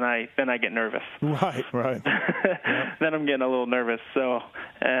 spots. So then I get nervous. Right. Yeah. Then I'm getting a little nervous. So,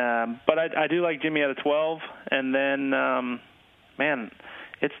 but I do like Jimmy at a 12. And then, man,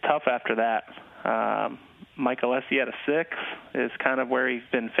 it's tough after that. Mike Alessi at a 6 is kind of where he's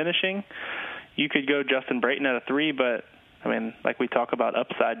been finishing. You could go Justin Brayton at a 3, but, I mean, like we talk about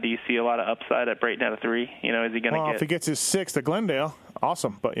upside, do you see a lot of upside at Brayton at a 3? Is he going to get... Well, if he gets his 6th at Glendale,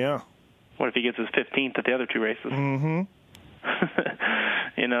 awesome, but yeah. What if he gets his 15th at the other 2 races? Mm-hmm.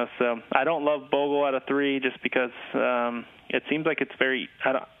 So I don't love Bogle at a 3 just because it seems like it's very...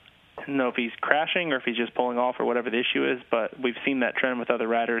 I don't know if he's crashing or if he's just pulling off or whatever the issue is, but we've seen that trend with other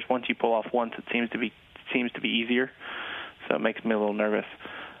riders. Once you pull off once, it seems to be easier, so it makes me a little nervous.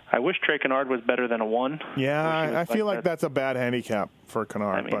 I wish Trey Kennard was better than a 1. Yeah, I feel like that's a bad handicap for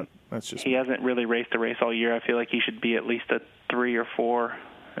Kennard, but that's just... He hasn't really raced a race all year. I feel like he should be at least a 3 or 4.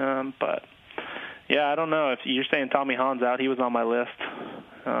 But, yeah, I don't know. If you're saying Tommy Hahn's out, he was on my list.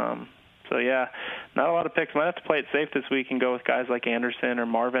 So, yeah, not a lot of picks. Might have to play it safe this week and go with guys like Anderson or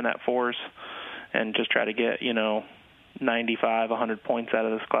Marvin at 4s and just try to get, 95, 100 points out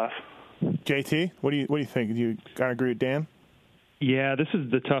of this class. JT, what do you think? Do you kind of agree with Dan? Yeah, this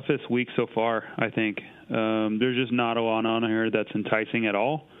is the toughest week so far, I think. There's just not a lot on here that's enticing at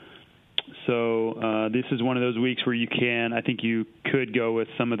all. So this is one of those weeks where I think you could go with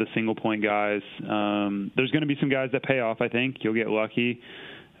some of the single-point guys. There's going to be some guys that pay off, I think. You'll get lucky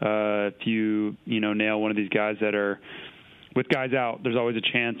if you nail one of these guys that are – with guys out, there's always a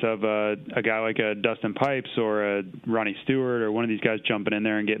chance of a guy like a Dustin Pipes or a Ronnie Stewart or one of these guys jumping in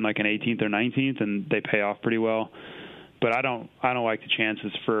there and getting like an 18th or 19th, and they pay off pretty well. But I don't like the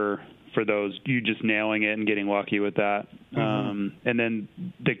chances for for those, you just nailing it and getting lucky with that. And then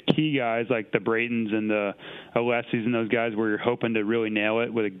the key guys like the Braytons and the Alessis and those guys where you're hoping to really nail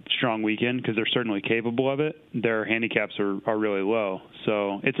it with a strong weekend because they're certainly capable of it, their handicaps are really low.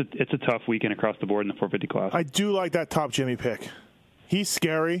 So it's a tough weekend across the board in the 450 class. I do like that top Jimmy pick. He's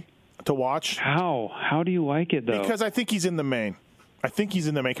scary to watch. How do you like it, though? Because I think he's in the main.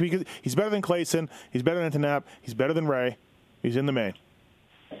 Because he's better than Clayson. He's better than Tanap. He's better than Ray. He's in the main.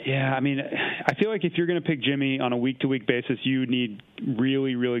 Yeah, I mean, I feel like if you're going to pick Jimmy on a week-to-week basis, you need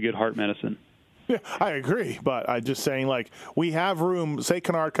really, really good heart medicine. Yeah, I agree, but I'm just saying, like, we have room. Say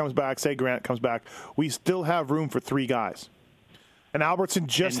Kennard comes back, say Grant comes back. We still have room for 3 guys. And Albertson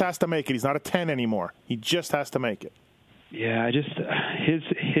has to make it. He's not a 10 anymore. He just has to make it. Yeah,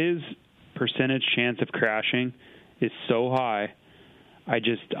 his percentage chance of crashing is so high.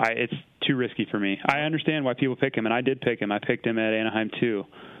 It's too risky for me. I understand why people pick him, and I did pick him. I picked him at Anaheim too,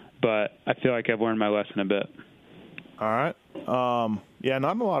 but I feel like I've learned my lesson a bit. All right. Yeah,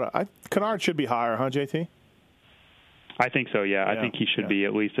 not a lot of. Kennard should be higher, huh, JT? I think so. Yeah, I think he should be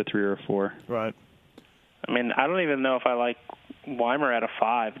at least a 3 or a 4. Right. I mean, I don't even know if I like Weimer at a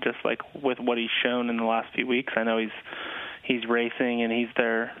 5, just like with what he's shown in the last few weeks. I know he's racing and he's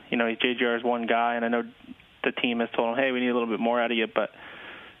there. You know, he's JGR's one guy, and I know the team has told him, hey, we need a little bit more out of you. But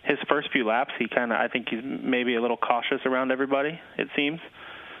his first few laps, I think he's maybe a little cautious around everybody, it seems.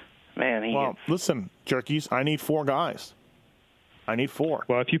 Man, listen, Jerkies, I need 4 guys. I need 4.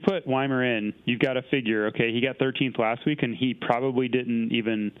 Well, if you put Weimer in, you've got to figure, okay, he got 13th last week, and he probably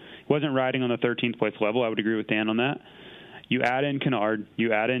wasn't riding on the 13th place level. I would agree with Dan on that. You add in Kennard,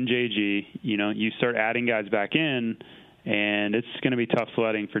 you add in JG, you start adding guys back in, and it's going to be tough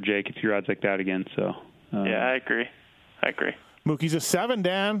sledding for Jake if he rides like that again. So. Yeah, I agree. Mookie's a 7,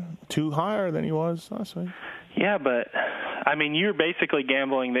 Dan. 2 higher than he was last week. Yeah, but, I mean, you're basically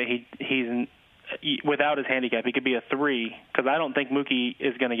gambling that he's without his handicap. He could be a 3, because I don't think Mookie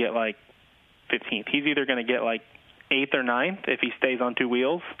is going to get, 15th. He's either going to get, 8th or 9th if he stays on 2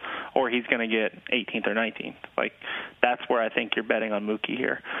 wheels, or he's going to get 18th or 19th. That's where I think you're betting on Mookie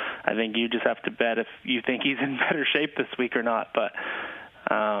here. I think you just have to bet if you think he's in better shape this week or not. But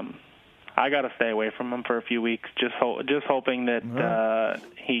I got to stay away from him for a few weeks, just hoping that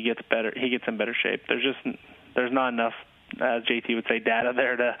he gets better. He gets in better shape. There's not enough, as JT would say, data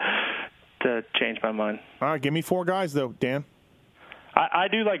there to change my mind. All right, give me 4 guys though, Dan. I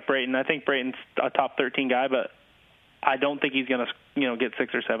do like Brayton. I think Brayton's a top 13 guy, but I don't think he's going to get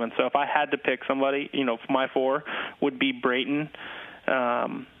 6 or 7. So if I had to pick somebody, my 4 would be Brayton.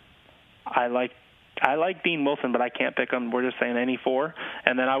 I like Dean Wilson, but I can't pick him. We're just saying any 4.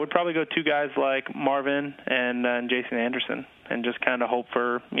 And then I would probably go 2 guys like Marvin and Jason Anderson and just kind of hope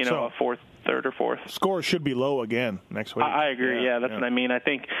for, a 4th, 3rd, or 4th. Scores should be low again next week. I agree. Yeah, that's what I mean. I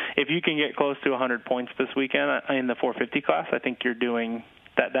think if you can get close to 100 points this weekend in the 450 class, I think you're doing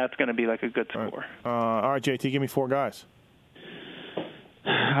that. That's going to be a good score. All right, JT, give me 4 guys.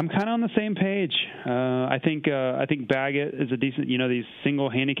 I'm kind of on the same page. I think Baggett is a decent. These single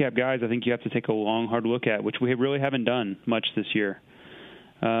handicap guys, I think you have to take a long, hard look at, which we really haven't done much this year.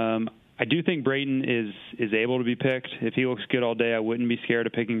 I do think Brayton is able to be picked. If he looks good all day, I wouldn't be scared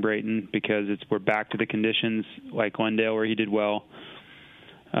of picking Brayton because we're back to the conditions like Glendale where he did well.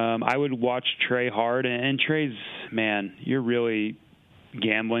 I would watch Trey hard, and Trey's, man, you're really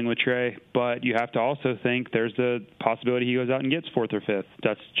gambling with Trey, but you have to also think there's the possibility he goes out and gets 4th or 5th.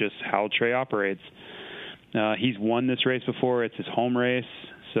 That's just how Trey operates. He's won this race before. It's his home race,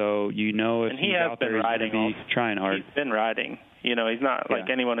 so if he's out there, he's going to be trying hard. He's been riding. He's not like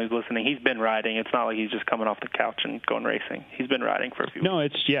anyone who's listening. He's been riding. It's not like he's just coming off the couch and going racing. He's been riding for a few weeks. No,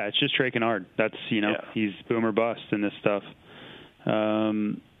 it's just Trey Kennard. That's, he's boom or bust in this stuff.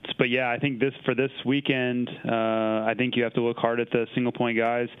 But yeah, I think for this weekend, I think you have to look hard at the single point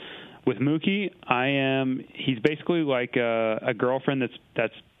guys. With Mookie, he's basically like a girlfriend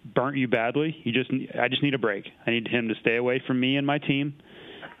that's burnt you badly. I just need a break. I need him to stay away from me and my team,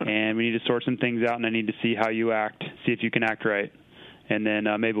 and we need to sort some things out, and I need to see how you act, see if you can act right, and then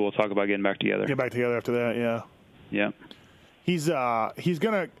maybe we'll talk about getting back together. Get back together after that, yeah. Yeah. He's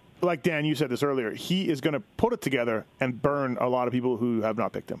gonna, like Dan, you said this earlier, he is gonna put it together and burn a lot of people who have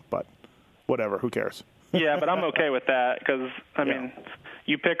not picked him. But whatever, who cares? Yeah, but I'm okay with that because I mean,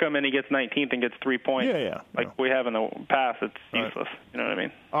 you pick him and he gets 19th and gets 3 points. Yeah. We have in the past, it's useless. You know what I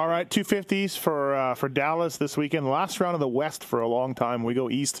mean? All right, 250s for Dallas this weekend. Last round of the West for a long time. We go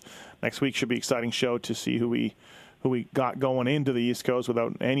East next week. Should be an exciting show to see who we got going into the East Coast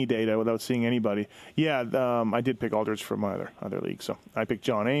without any data, without seeing anybody. Yeah, I did pick Aldridge for my other league. So I picked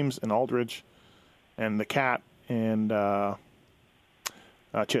John Ames and Aldridge and the Cat and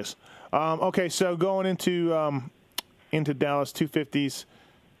Chiss. Okay, so going into Dallas 250s,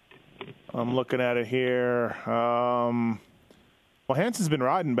 I'm looking at it here. Well, Hanson's been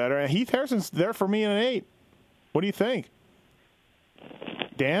riding better, and Heath Harrison's there for me in an 8. What do you think,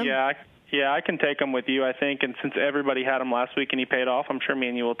 Dan? Yeah, I can take him with you, I think. And since everybody had him last week and he paid off, I'm sure me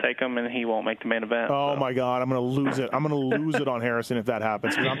and you will take him, and he won't make the main event. Oh, my God. I'm going to lose it. I'm going to lose it on Harrison if that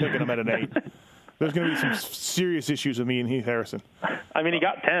happens, because I'm picking him at an 8. There's going to be some serious issues with me and Heath Harrison. I mean, he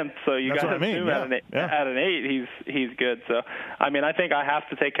got 10th, so you got to assume at an 8 he's good. So, I mean, I think I have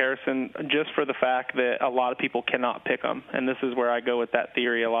to take Harrison just for the fact that a lot of people cannot pick him, and this is where I go with that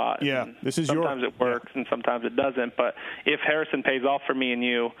theory a lot. Yeah, and this is sometimes it works and sometimes it doesn't. But if Harrison pays off for me and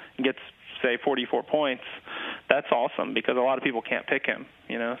you and gets, say, 44 points, that's awesome because a lot of people can't pick him,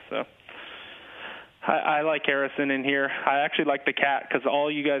 so. I like Harrison in here. I actually like the Cat because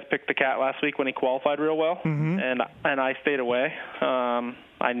all you guys picked the Cat last week when he qualified real well, and I stayed away.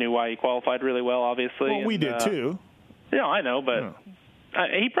 I knew why he qualified really well, obviously. Well, we did too. Yeah, I know, but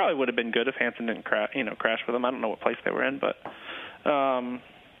he probably would have been good if Hanson didn't crash with him. I don't know what place they were in, but I'll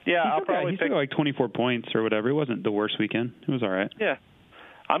probably pick like 24 points or whatever. It wasn't the worst weekend. It was all right. Yeah.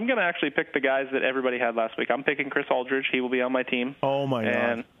 I'm going to actually pick the guys that everybody had last week. I'm picking Chris Aldridge. He will be on my team. Oh, my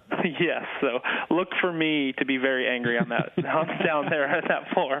God. Yes, so look for me to be very angry on that down there at that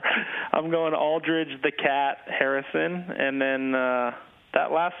floor. I'm going Aldridge, the Cat, Harrison, and then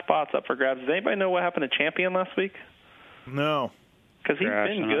that last spot's up for grabs. Does anybody know what happened to Champion last week? No. Because he's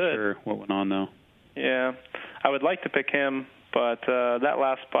been good. I'm not sure what went on, though. Yeah, I would like to pick him, but that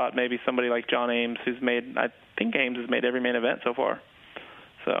last spot, maybe somebody like John Ames, I think Ames has made every main event so far.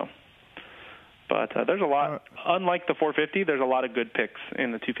 So, but there's a lot. Unlike the 450, there's a lot of good picks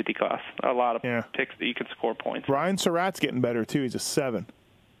in the 250 class. A lot of picks that you can score points. Ryan Surratt's getting better too. He's a 7.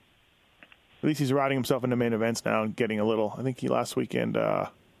 At least he's riding himself into main events now and getting a little. I think he last weekend. Ryan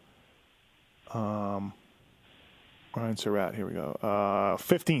Surratt. Here we go.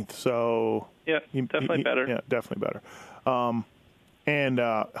 15th. So definitely better. Yeah, definitely better. And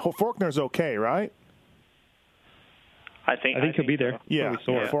Faulkner's okay, right? I think he'll be there. Yeah,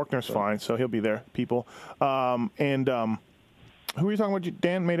 Faulkner's fine, so he'll be there, people. Who are you talking about?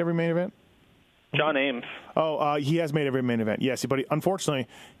 Dan made every main event? John Ames. Oh, he has made every main event, yes. But unfortunately,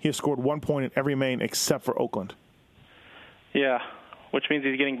 he has scored 1 point in every main except for Oakland. Yeah, which means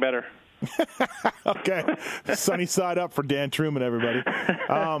he's getting better. Okay. Sunny side up for Dan Truman, everybody.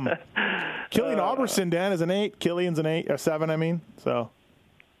 Killian Alberson, Dan, is an 8. Killian's an 8, or 7, I mean. So.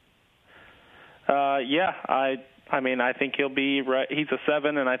 I mean, I think he'll be right. He's a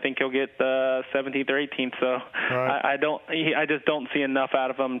 7, and I think he'll get 17th or 18th. So right. I just don't see enough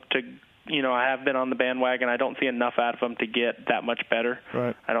out of him to, I have been on the bandwagon. I don't see enough out of him to get that much better.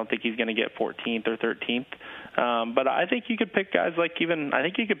 Right. I don't think he's going to get 14th or 13th. But I think you could pick guys like I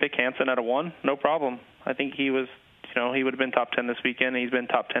think you could pick Hanson at a 1, no problem. I think he was, he would have been top 10 this weekend. He's been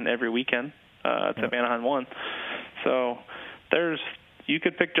top 10 every weekend except Anaheim 1. So you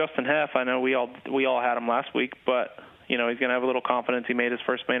could pick Justin Heff. I know we all had him last week, but he's going to have a little confidence. He made his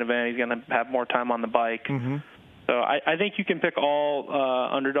first main event. He's going to have more time on the bike. Mm-hmm. So I think you can pick all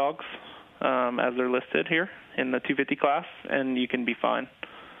underdogs as they're listed here in the 250 class, and you can be fine.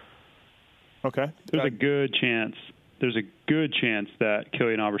 Okay. There's a good chance that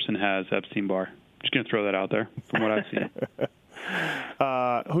Killian Alberson has Epstein-Barr. Just going to throw that out there from what I've seen.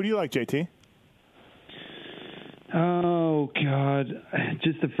 Who do you like, JT? Oh, God.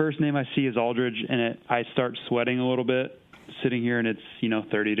 Just the first name I see is Aldridge, and I start sweating a little bit sitting here, and it's,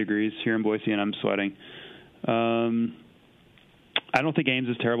 30 degrees here in Boise, and I'm sweating. I don't think Ames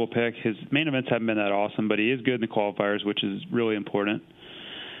is a terrible pick. His main events haven't been that awesome, but he is good in the qualifiers, which is really important.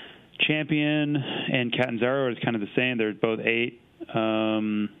 Champion and Catanzaro is kind of the same. They're both 8.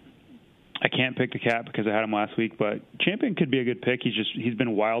 I can't pick the Cat because I had him last week, but Champion could be a good pick. He's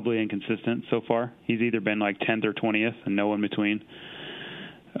been wildly inconsistent so far. He's either been like 10th or 20th and no in between.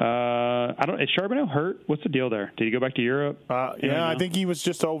 Is Charbonneau hurt? What's the deal there? Did he go back to Europe? I think he was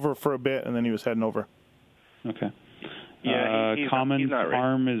just over for a bit and then he was heading over. Okay. Yeah, Commons'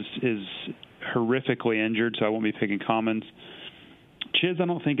 arm is horrifically injured, so I won't be picking Commons. Chiz, I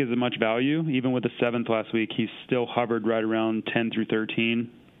don't think is much value. Even with the 7th last week, he's still hovered right around 10 through 13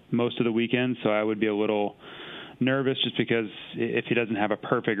 most of the weekend, so I would be a little nervous just because if he doesn't have a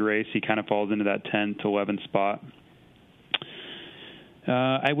perfect race, he kind of falls into that 10 to 11 spot.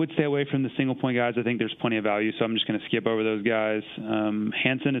 I would stay away from the single-point guys. I think there's plenty of value, so I'm just going to skip over those guys.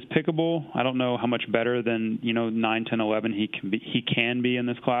 Hanson is pickable. I don't know how much better than 9, 10, 11 he can be in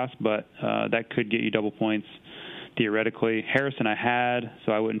this class, but that could get you double points theoretically. Harrison I had,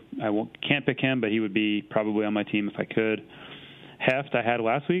 so I can't pick him, but he would be probably on my team if I could. Heft I had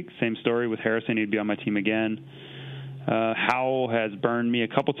last week. Same story with Harrison. He'd be on my team again. Howell has burned me a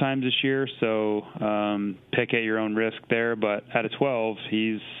couple times this year, so pick at your own risk there. But out of 12,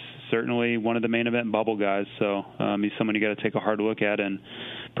 he's certainly one of the main event bubble guys. So he's someone you got to take a hard look at and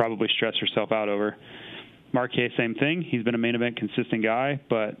probably stress yourself out over. Marquez, same thing. He's been a main event consistent guy,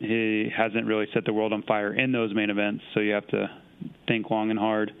 but he hasn't really set the world on fire in those main events, so you have to think long and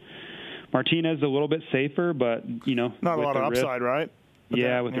hard. Martinez is a little bit safer, but, not a lot of upside, right?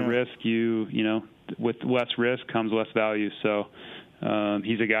 With the risk, with less risk comes less value. So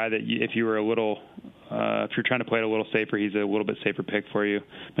he's a guy that if you were if you're trying to play it a little safer, he's a little bit safer pick for you.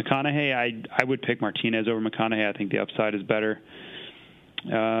 McConaughey, I would pick Martinez over McConaughey. I think the upside is better.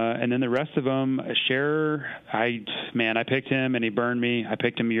 And then the rest of them, Scherer, I picked him and he burned me. I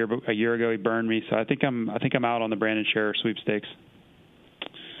picked him a year ago. He burned me. So I think I'm out on the Brandon Scherer sweepstakes.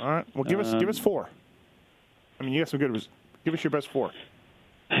 All right. Well, give us 4. I mean, you got some good. Give us your best 4.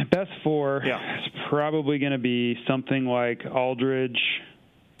 Best 4 is probably going to be something like Aldridge.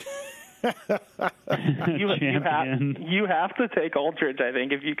 You have to take Aldridge, I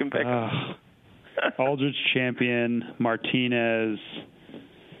think, if you can pick him. Aldridge, Champion, Martinez,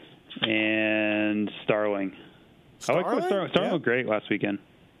 and Starling. I like what Starling looked great last weekend.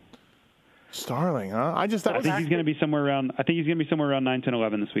 Starling, huh? I think he's going to be somewhere around. I think he's going to be somewhere around 9, 10,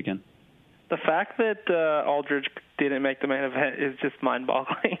 11 this weekend. The fact that Aldridge didn't make the main event is just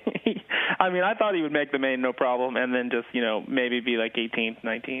mind-boggling. I mean, I thought he would make the main no problem, and then just maybe be like 18th,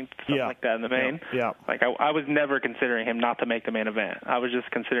 19th, something like that in the main. Yeah. Like I was never considering him not to make the main event. I was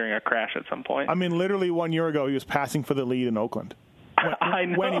just considering a crash at some point. I mean, literally 1 year ago, he was passing for the lead in Oakland. I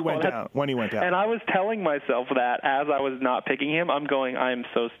know. When he went down. And I was telling myself that as I was not picking him, I'm going, I am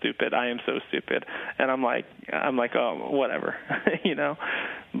so stupid. And I'm like, oh, whatever,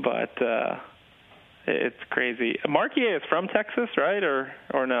 But it's crazy. Marquier is from Texas, right,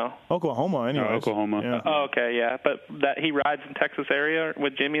 or no? Oklahoma, anyway. Oklahoma. Yeah. Oh, okay, yeah. But that he rides in Texas area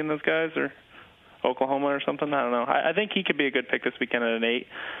with Jimmy and those guys, or Oklahoma or something. I don't know. I think he could be a good pick this weekend at an 8.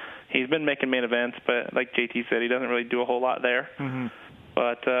 He's been making main events, but like JT said, he doesn't really do a whole lot there. Mm-hmm.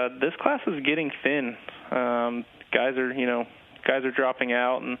 But this class is getting thin. Guys are dropping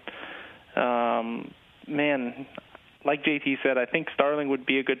out, and man, like JT said, I think Starling would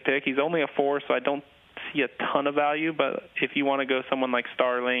be a good pick. He's only a 4, so I don't see a ton of value. But if you want to go someone like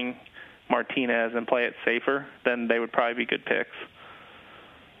Starling, Martinez, and play it safer, then they would probably be good picks.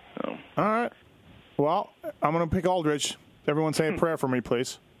 So. All right. Well, I'm going to pick Aldridge. Everyone say a prayer for me,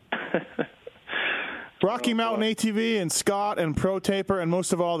 please. Rocky Mountain ATV and Scott and Pro Taper, and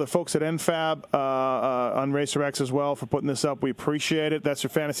most of all, the folks at NFAB on Racer X as well for putting this up. We appreciate it. That's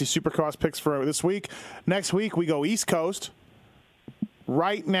your Fantasy Supercross picks for this week. Next week, we go East Coast.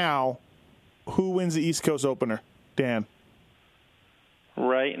 Right now, who wins the East Coast opener? Dan.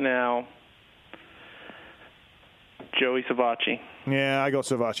 Right now, Joey Savacci. Yeah, I go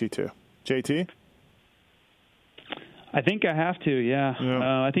Savacci too. JT? I think I have to, yeah.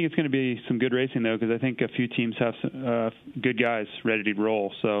 I think it's going to be some good racing, though, because I think a few teams have some, good guys ready to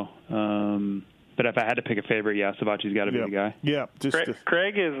roll. So, but if I had to pick a favorite, Savacci's got to be the guy. Yeah.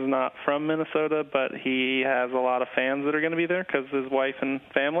 Craig is not from Minnesota, but he has a lot of fans that are going to be there because his wife and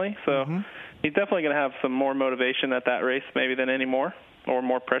family. So he's definitely going to have some more motivation at that race maybe than any more. Or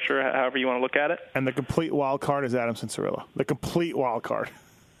more pressure, however you want to look at it. And the complete wild card is Adam Cianciarulo. The complete wild card.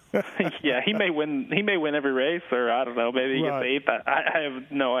 Yeah, he may win every race, or I don't know, maybe he gets 8th. I have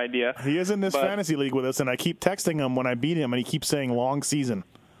no idea. He is in this fantasy league with us, and I keep texting him when I beat him, and he keeps saying long season.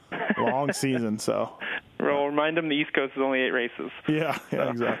 So. Well, remind him the East Coast is only 8 races. Yeah,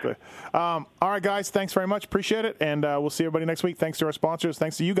 exactly. All right, guys, thanks very much. Appreciate it, and we'll see everybody next week. Thanks to our sponsors.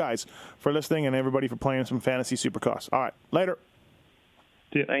 Thanks to you guys for listening, and everybody for playing some Fantasy Supercross. All right, later.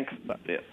 Thanks. Bye.